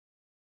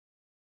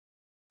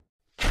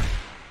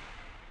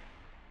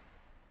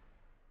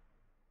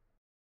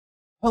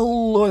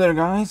Hello there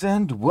guys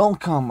and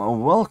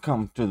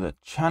welcome to the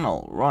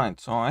channel. Right,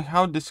 so I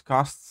have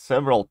discussed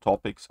several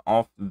topics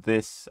of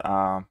this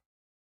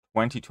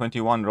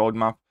 2021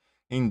 roadmap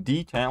in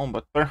detail,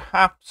 but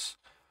perhaps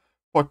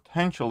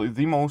potentially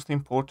the most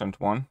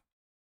important one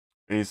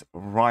is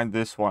right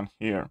this one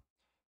here,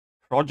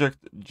 Project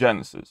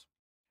Genesis.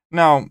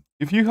 Now,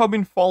 if you have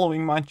been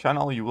following my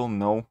channel, you will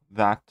know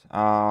that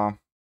Kabam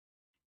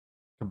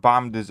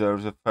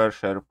deserves a fair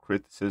share of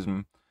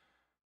criticism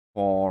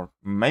for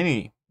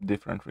many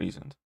different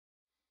reasons.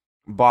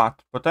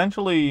 But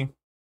potentially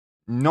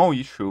no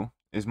issue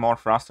is more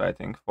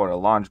frustrating for a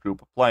large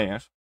group of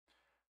players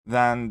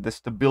than the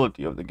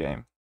stability of the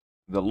game.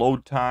 The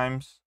load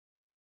times,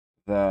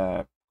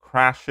 the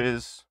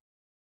crashes,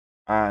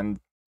 and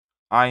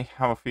I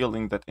have a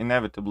feeling that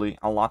inevitably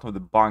a lot of the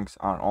bugs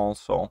are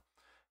also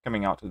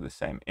coming out of the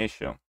same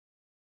issue.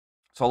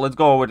 So let's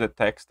go over the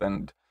text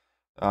and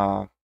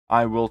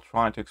I will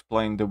try to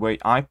explain the way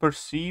I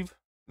perceive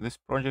this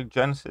Project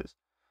Genesis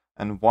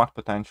and what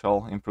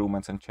potential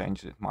improvements and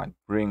changes it might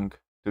bring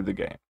to the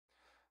game.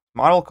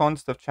 Model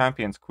Contest of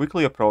Champions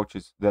quickly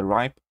approaches the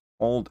ripe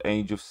old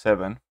age of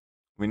 7.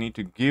 We need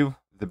to give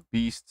the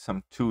beast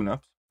some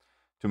tune-ups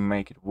to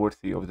make it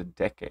worthy of the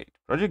decade.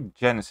 Project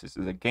Genesis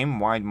is a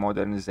game-wide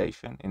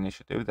modernization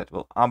initiative that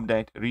will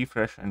update,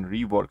 refresh, and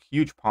rework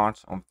huge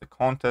parts of the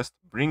contest,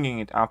 bringing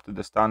it up to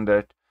the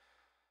standard,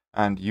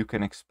 and you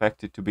can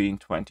expect it to be in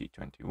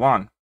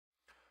 2021.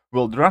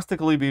 We'll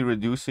drastically be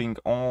reducing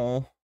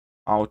all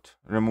out,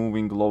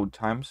 removing load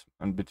times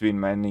and between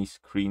many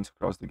screens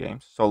across the game.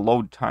 So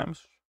load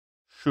times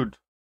should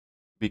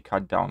be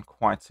cut down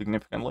quite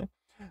significantly.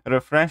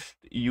 Refreshed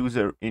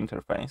user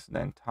interface.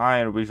 The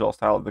entire visual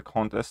style of the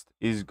contest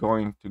is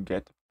going to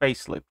get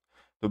facelift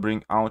to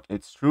bring out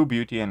its true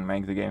beauty and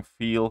make the game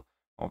feel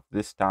of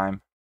this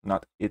time,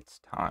 not its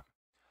time.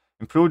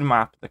 Improved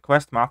map. The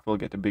quest map will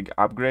get a big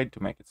upgrade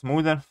to make it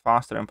smoother,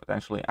 faster, and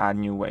potentially add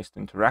new ways to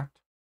interact.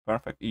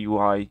 Perfect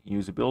UI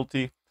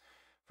usability.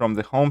 From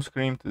the home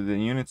screen to the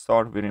unit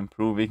store, we're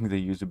improving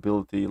the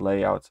usability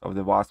layouts of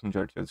the vast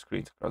majority of the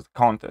screens across the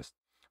contest.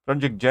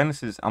 Project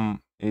Genesis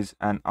is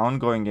an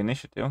ongoing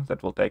initiative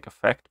that will take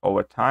effect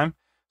over time,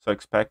 so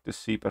expect to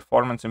see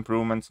performance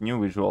improvements, new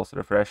visuals,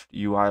 refreshed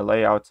UI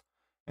layouts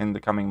in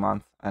the coming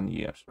months and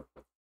years.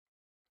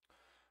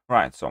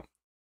 Right, so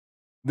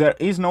there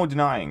is no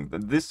denying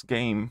that this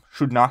game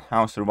should not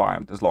have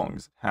survived as long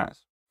as it has.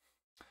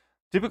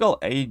 Typical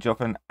age of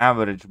an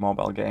average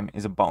mobile game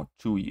is about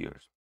 2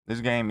 years.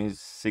 This game is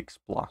 6+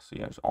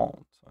 years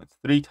old, so it's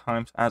 3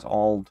 times as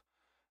old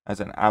as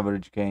an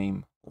average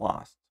game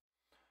lasts.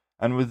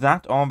 And with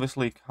that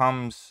obviously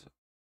comes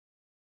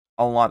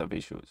a lot of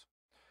issues.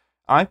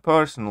 I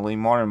personally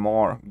more and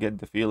more get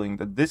the feeling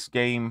that this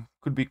game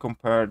could be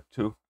compared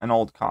to an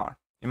old car.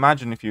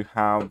 Imagine if you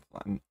have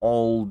an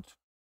old,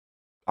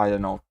 I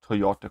don't know,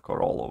 Toyota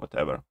Corolla or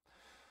whatever,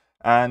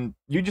 and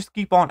you just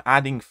keep on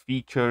adding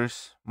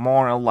features,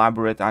 more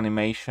elaborate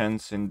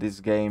animations in this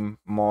game,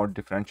 more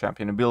different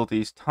champion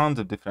abilities, tons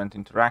of different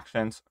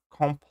interactions,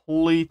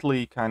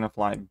 completely kind of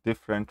like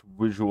different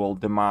visual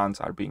demands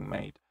are being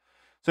made.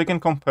 So you can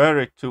compare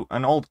it to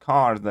an old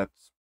car that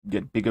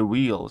get bigger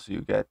wheels,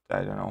 you get,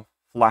 I don't know,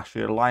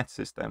 flashier light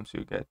systems,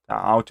 you get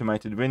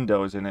automated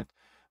windows in it,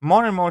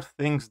 more and more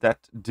things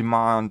that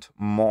demand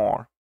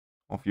more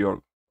of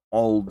your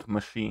old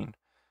machine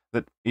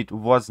that it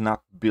was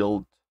not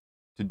built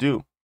to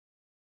do.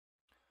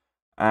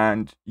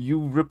 And you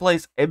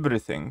replace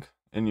everything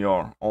in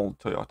your old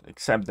Toyota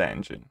except the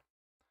engine.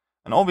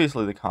 And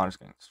obviously the car is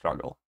going to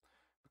struggle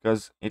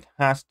because it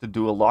has to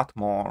do a lot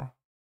more.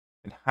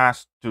 It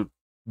has to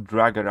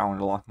drag around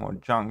a lot more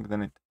junk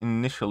than it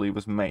initially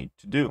was made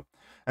to do.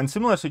 And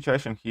similar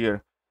situation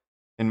here,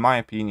 in my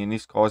opinion,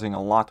 is causing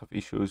a lot of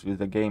issues with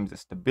the game. The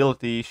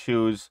stability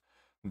issues,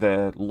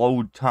 the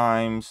load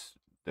times,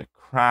 the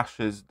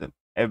crashes, the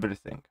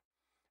everything.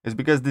 Is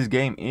because this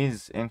game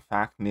is in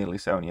fact nearly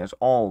 7 years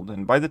old,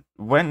 and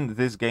when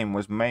this game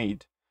was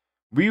made,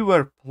 we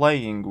were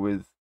playing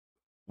with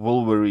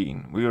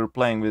Wolverine, we were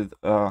playing with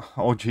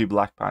OG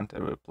Black Panther,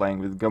 we were playing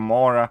with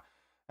Gamora,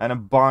 and a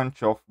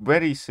bunch of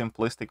very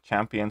simplistic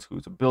champions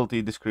whose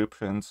ability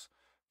descriptions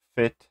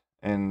fit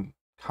in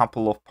a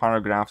couple of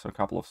paragraphs or a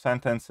couple of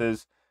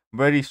sentences,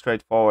 very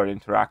straightforward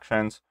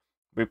interactions.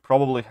 We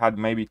probably had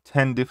maybe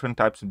 10 different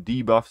types of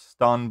debuffs: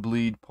 stun,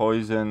 bleed,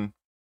 poison.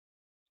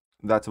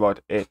 That's about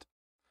it.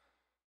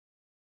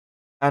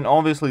 And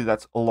obviously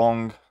that's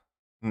long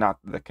not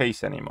the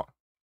case anymore.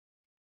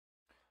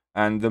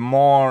 And the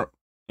more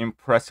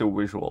impressive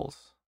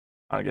visuals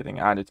are getting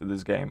added to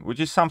this game, which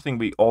is something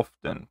we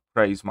often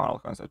praise Model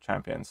Contest of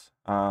Champions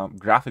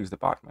graphics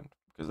department,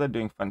 because they're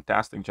doing a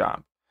fantastic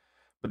job.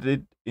 But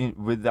it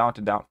without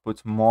a doubt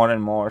puts more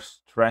and more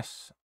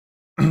stress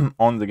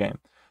on the game.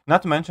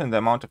 Not to mention the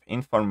amount of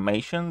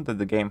information that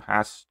the game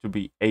has to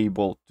be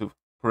able to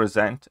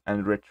present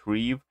and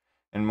retrieve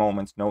in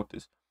moments'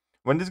 notice.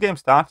 When this game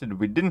started,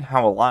 we didn't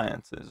have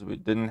alliances. We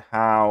didn't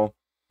have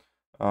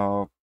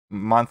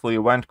monthly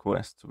event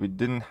quests. We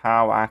didn't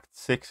have Act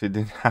 6, we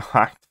didn't have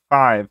Act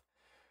 5,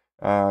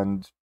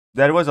 and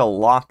there was a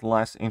lot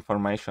less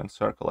information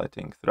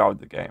circulating throughout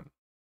the game.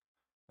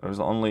 There was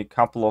only a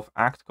couple of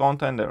Act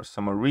content, there was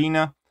some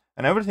arena,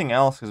 and everything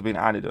else has been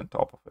added on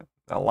top of it.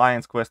 The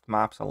Alliance quest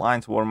maps,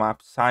 Alliance war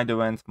maps, side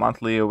events,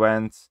 monthly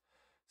events,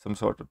 some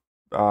sort of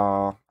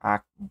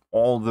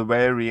all the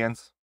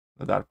variants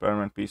that are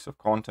permanent piece of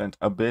content,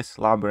 Abyss,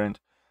 Labyrinth.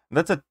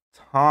 That's a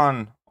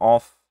ton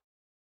of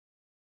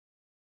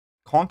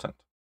content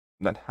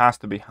that has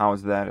to be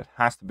housed there, that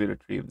has to be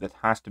retrieved, that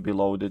has to be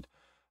loaded,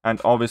 and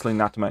obviously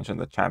not to mention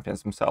the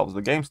champions themselves.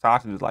 The game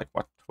started with like,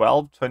 what,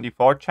 12,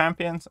 24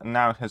 champions, and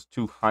now it has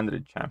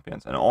 200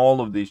 champions, and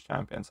all of these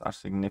champions are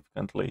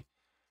significantly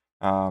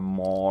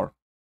more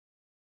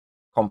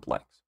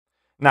complex.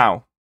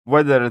 Now,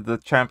 whether the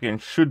champion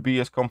should be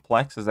as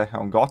complex as they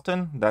have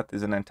gotten, that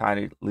is an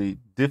entirely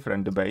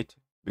different debate,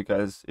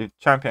 because if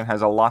champion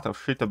has a lot of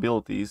shit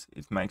abilities,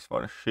 it makes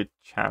for a shit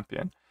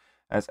champion,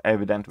 as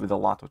evident with a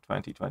lot of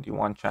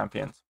 2021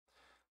 champions,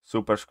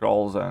 Super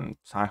Scrolls and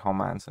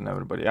Psychomans and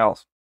everybody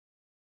else.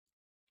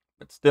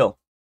 But still,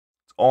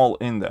 it's all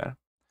in there,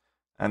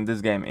 and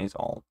this game is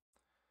all.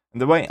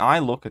 And the way I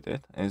look at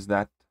it is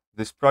that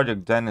this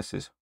Project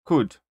Genesis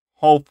could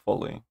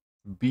hopefully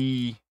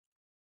be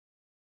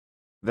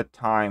the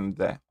time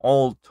the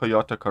old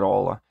Toyota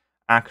Corolla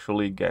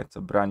actually gets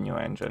a brand new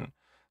engine.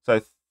 So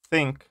I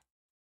think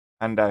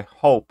and I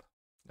hope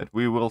that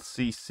we will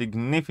see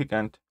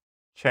significant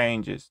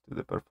changes to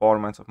the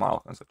performance of Marvel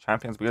Contest of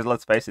Champions, because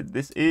let's face it,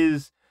 this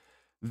is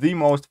the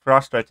most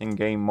frustrating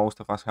game most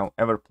of us have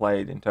ever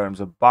played in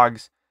terms of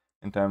bugs,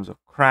 in terms of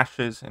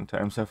crashes, in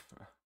terms of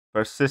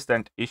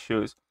persistent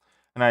issues.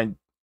 And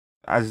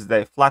as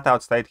they flat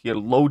out state here,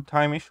 load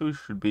time issues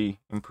should be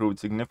improved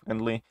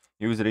significantly.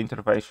 User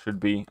interface should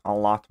be a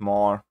lot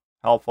more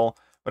helpful.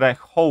 But I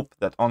hope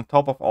that on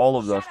top of all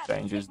of those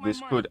changes,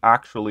 this could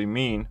actually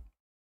mean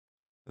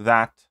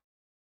that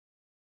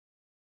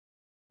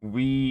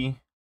we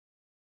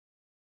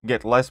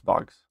get less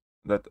bugs,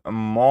 that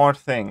more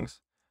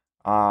things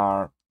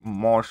are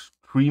more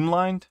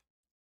streamlined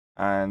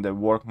and they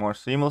work more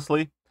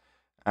seamlessly.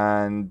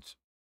 And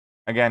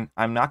again,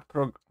 I'm not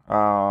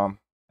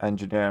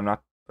engineer, I'm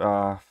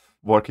not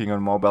working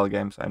on mobile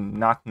games. I'm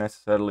not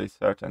necessarily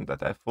certain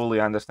that I fully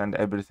understand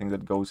everything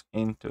that goes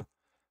into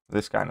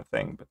this kind of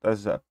thing. But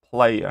as a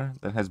player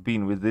that has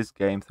been with this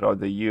game throughout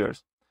the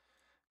years,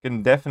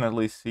 can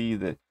definitely see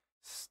the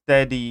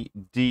steady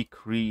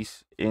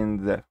decrease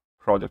in the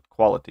product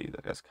quality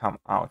that has come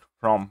out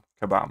from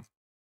Kabam.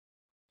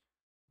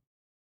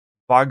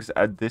 Bugs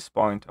at this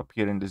point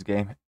appear in this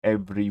game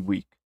every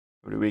week.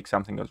 Every week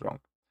something goes wrong.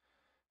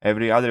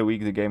 Every other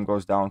week the game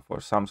goes down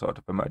for some sort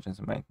of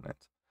emergency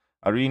maintenance.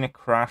 Arena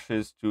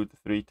crashes 2 to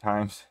 3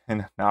 times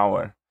in an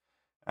hour.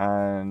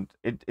 And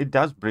it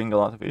does bring a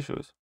lot of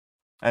issues.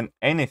 And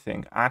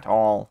anything at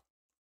all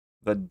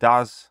that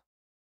does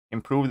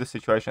improve the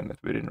situation that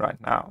we're in right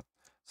now,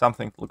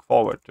 something to look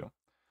forward to.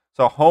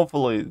 So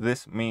hopefully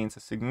this means a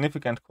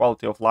significant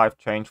quality of life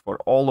change for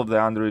all of the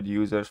Android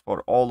users,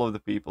 for all of the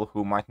people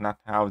who might not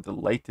have the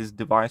latest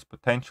device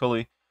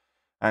potentially,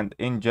 and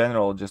in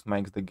general just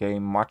makes the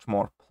game much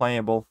more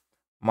playable,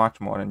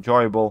 much more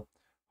enjoyable.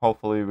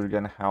 Hopefully we're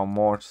gonna have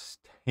more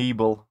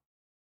stable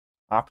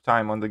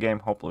uptime on the game,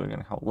 hopefully we're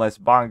gonna have less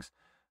bugs,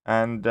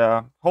 and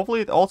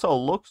hopefully it also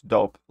looks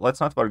dope.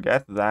 Let's not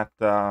forget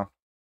that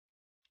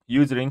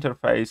user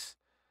interface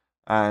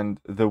and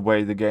the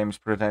way the game is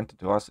presented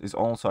to us is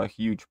also a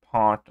huge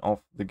part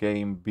of the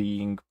game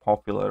being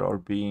popular or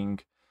being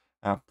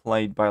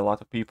played by a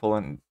lot of people,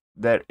 and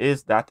there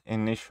is that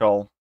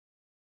initial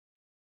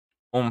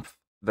oomph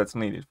that's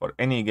needed for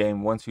any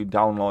game once you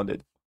download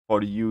it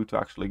for you to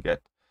actually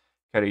get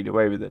carried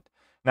away with it.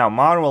 Now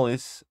Marvel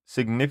is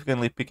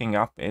significantly picking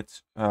up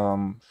its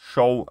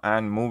show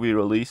and movie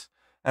release,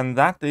 and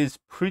that is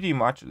pretty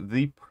much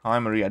the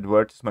primary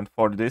advertisement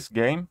for this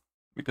game,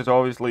 because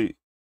obviously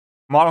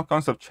Marvel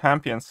Contest of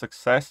Champions'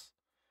 success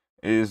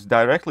is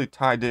directly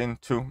tied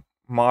into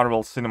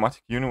Marvel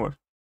Cinematic Universe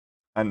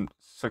and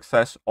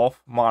success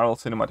of Marvel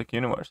Cinematic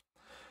Universe.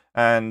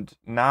 And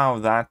now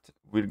that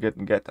we're going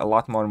to get a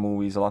lot more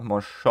movies, a lot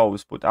more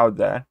shows put out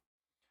there,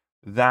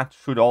 that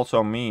should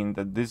also mean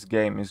that this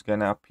game is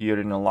going to appear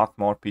in a lot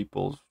more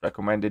people's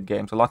recommended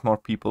games. A lot more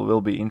people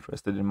will be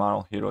interested in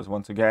Marvel Heroes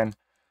once again,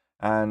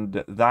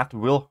 and that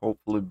will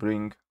hopefully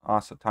bring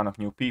us a ton of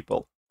new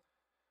people.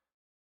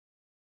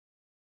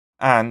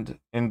 And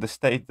in the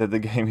state that the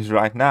game is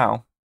right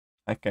now,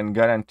 I can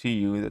guarantee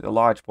you that a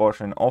large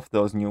portion of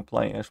those new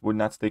players would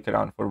not stick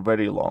around for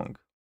very long,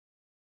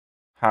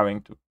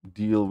 having to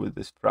deal with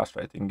this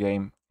frustrating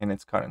game in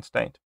its current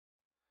state.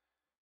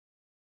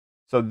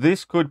 So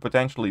this could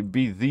potentially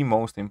be the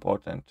most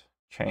important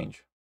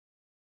change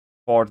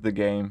for the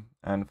game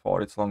and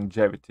for its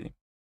longevity.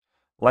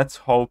 Let's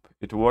hope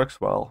it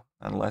works well,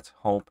 and let's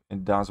hope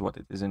it does what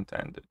it is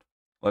intended.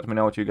 Let me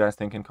know what you guys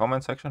think in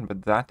comment section,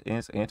 but that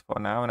is it for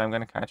now, and I'm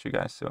gonna catch you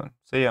guys soon.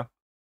 See ya!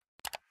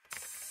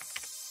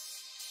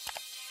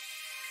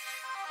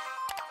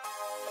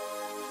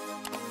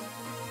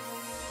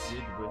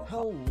 proceed with...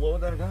 Hello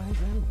there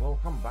guys and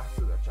welcome back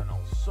to the channel.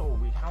 So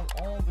we have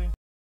all the